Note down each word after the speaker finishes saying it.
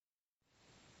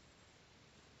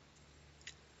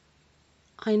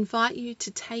I invite you to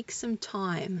take some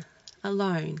time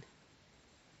alone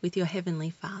with your Heavenly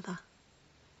Father.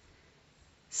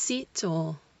 Sit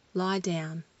or lie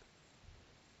down.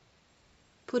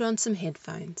 Put on some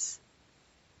headphones.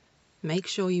 Make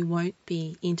sure you won't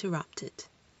be interrupted.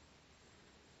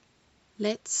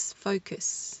 Let's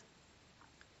focus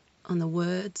on the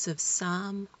words of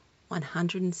Psalm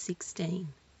 116,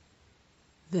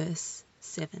 verse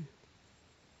 7.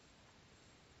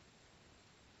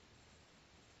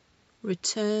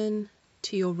 Return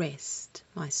to your rest,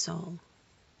 my soul,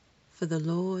 for the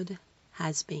Lord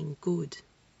has been good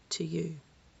to you.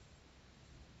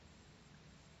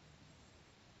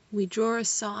 We draw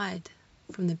aside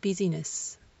from the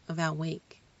busyness of our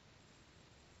week,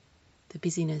 the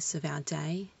busyness of our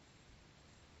day,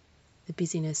 the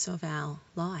busyness of our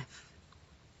life.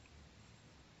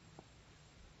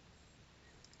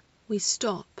 We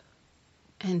stop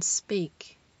and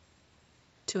speak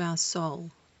to our soul.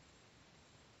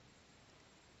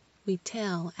 We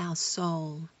tell our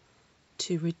soul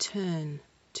to return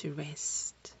to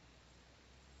rest.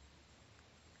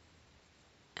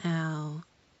 Our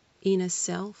inner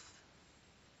self,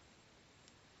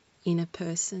 inner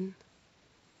person,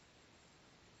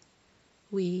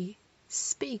 we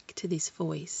speak to this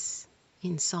voice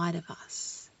inside of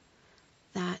us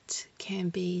that can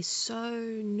be so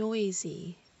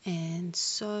noisy and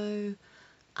so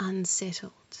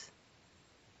unsettled.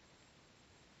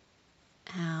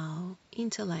 Our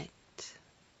intellect,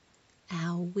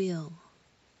 our will,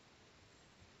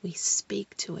 we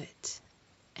speak to it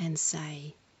and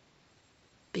say,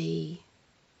 be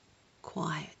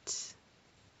quiet.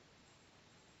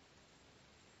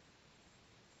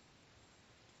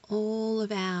 All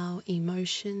of our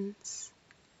emotions,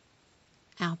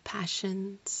 our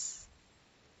passions,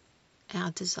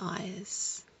 our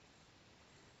desires,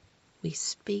 we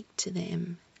speak to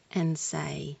them and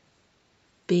say,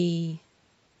 be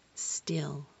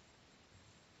still.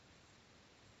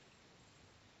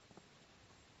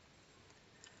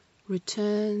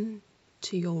 Return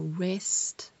to your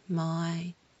rest,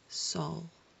 my soul,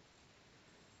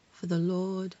 for the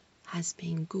Lord has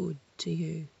been good to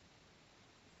you.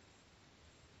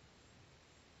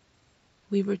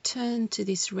 We return to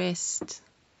this rest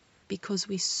because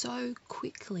we so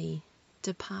quickly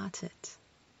depart it.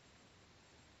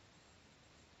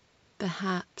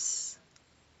 Perhaps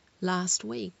last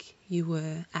week you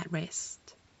were at rest,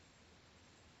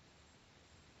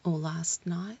 or last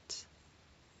night,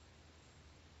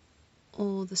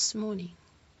 or this morning.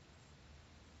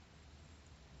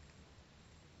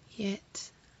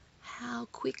 Yet, how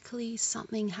quickly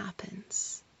something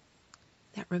happens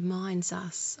that reminds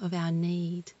us of our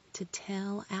need to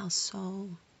tell our soul,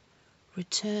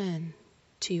 return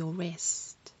to your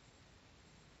rest.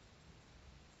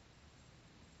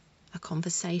 A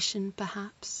conversation,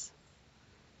 perhaps,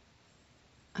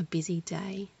 a busy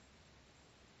day,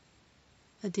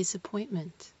 a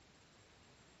disappointment,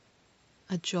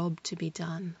 a job to be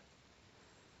done,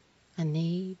 a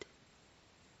need,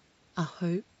 a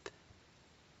hope,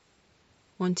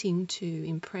 wanting to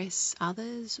impress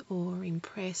others or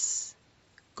impress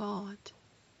God.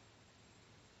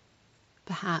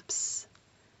 Perhaps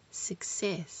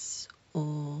success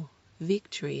or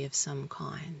victory of some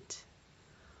kind.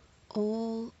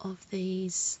 All of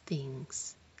these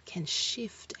things can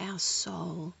shift our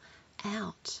soul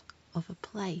out of a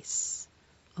place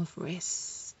of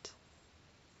rest.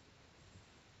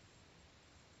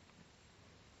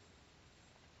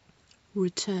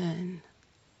 Return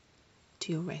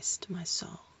to your rest, my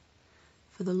soul,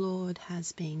 for the Lord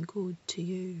has been good to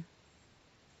you.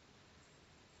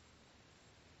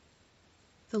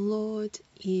 The Lord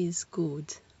is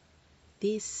good.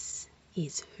 This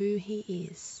is who He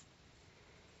is.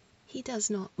 He does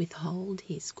not withhold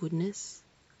His goodness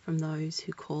from those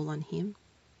who call on Him.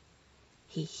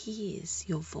 He hears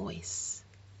your voice.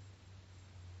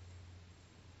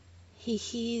 He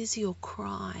hears your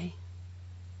cry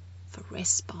for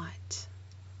respite.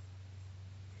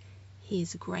 He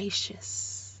is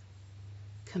gracious,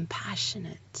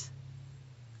 compassionate,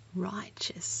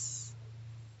 righteous.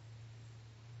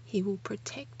 He will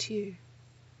protect you,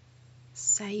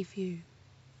 save you,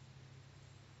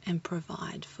 and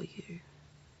provide for you.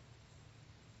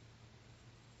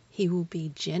 He will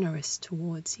be generous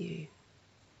towards you.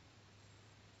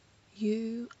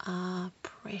 You are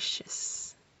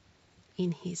precious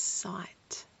in His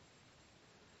sight.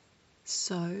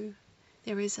 So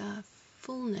there is a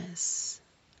fullness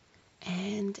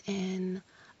and an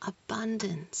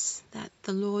abundance that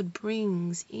the Lord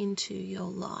brings into your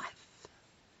life.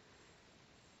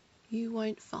 You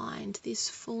won't find this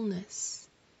fullness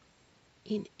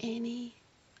in any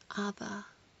other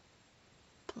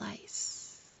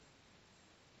place.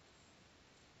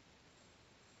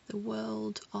 The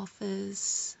world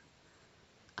offers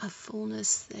a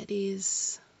fullness that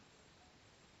is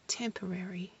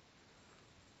temporary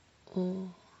or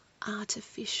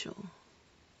artificial,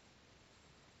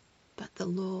 but the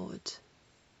Lord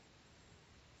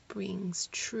brings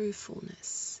true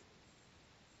fullness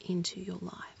into your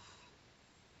life.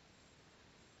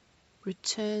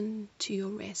 Return to your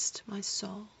rest, my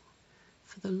soul,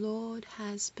 for the Lord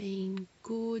has been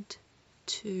good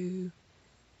to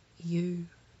you.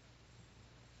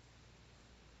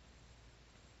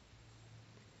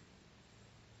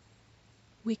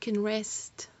 We can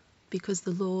rest because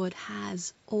the Lord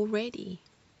has already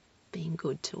been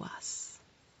good to us.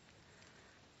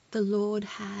 The Lord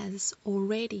has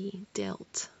already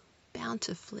dealt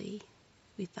bountifully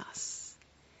with us.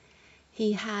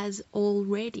 He has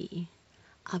already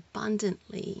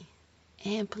abundantly,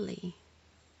 amply,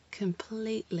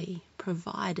 completely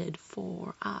provided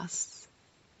for us.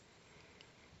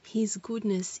 His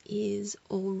goodness is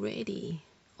already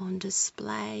on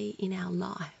display in our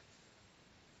life.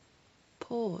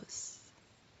 Pause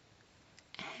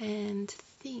and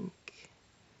think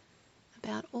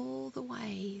about all the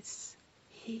ways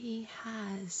He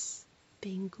has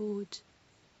been good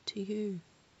to you.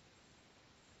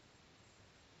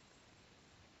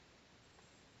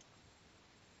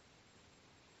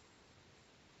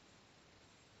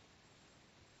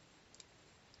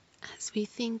 As we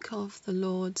think of the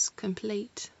Lord's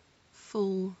complete,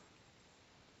 full,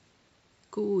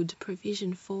 good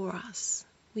provision for us,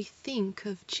 we think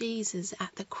of Jesus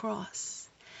at the cross,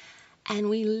 and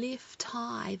we lift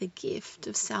high the gift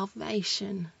of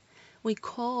salvation. We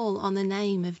call on the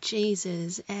name of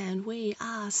Jesus, and we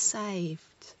are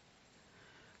saved.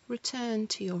 Return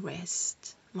to your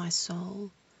rest, my soul,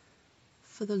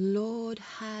 for the Lord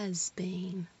has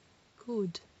been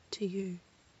good to you.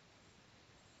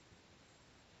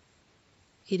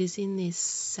 It is in this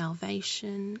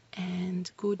salvation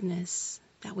and goodness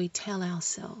that we tell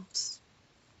ourselves,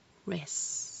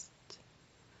 rest.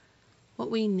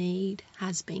 What we need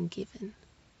has been given.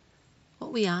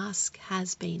 What we ask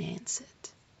has been answered.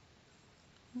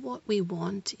 What we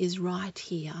want is right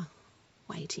here,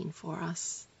 waiting for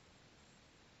us.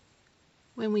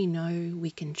 When we know we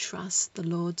can trust the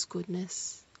Lord's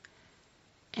goodness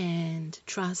and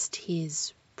trust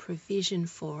His provision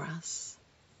for us,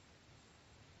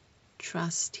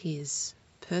 trust His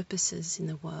purposes in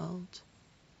the world,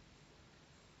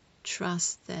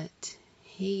 trust that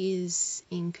He is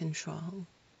in control.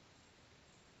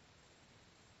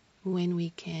 When we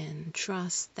can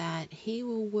trust that He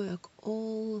will work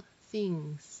all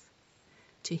things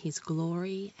to His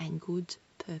glory and good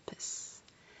purpose,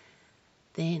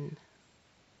 then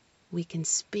we can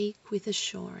speak with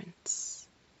assurance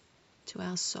to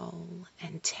our soul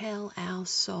and tell our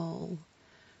soul,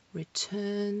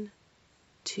 return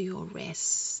to your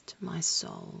rest, my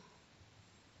soul,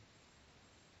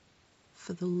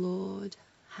 for the Lord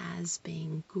has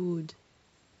been good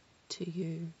to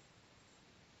you.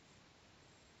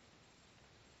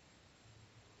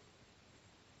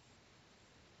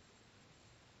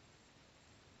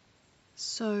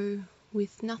 So,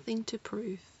 with nothing to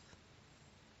prove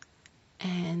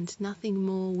and nothing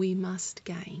more we must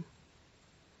gain,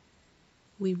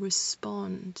 we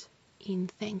respond in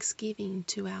thanksgiving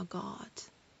to our God.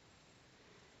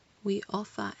 We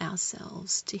offer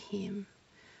ourselves to Him.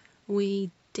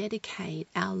 We dedicate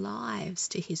our lives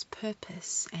to His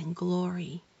purpose and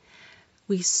glory.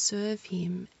 We serve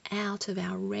Him out of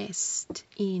our rest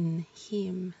in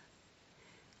Him.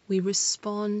 We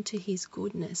respond to His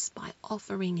goodness by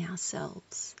offering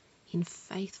ourselves in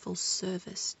faithful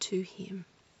service to Him.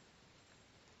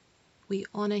 We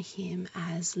honor Him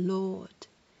as Lord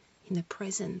in the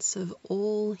presence of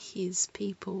all His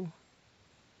people.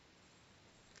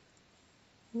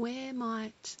 Where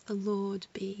might the Lord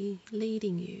be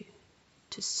leading you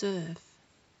to serve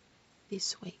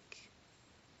this week?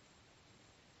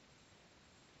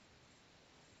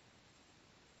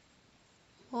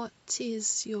 What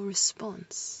is your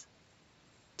response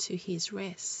to His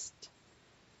rest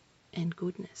and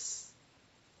goodness?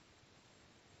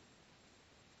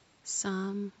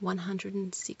 Psalm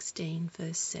 116,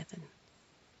 verse 7.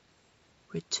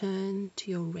 Return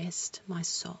to your rest, my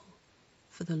soul,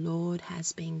 for the Lord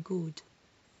has been good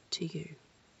to you.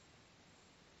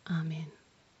 Amen.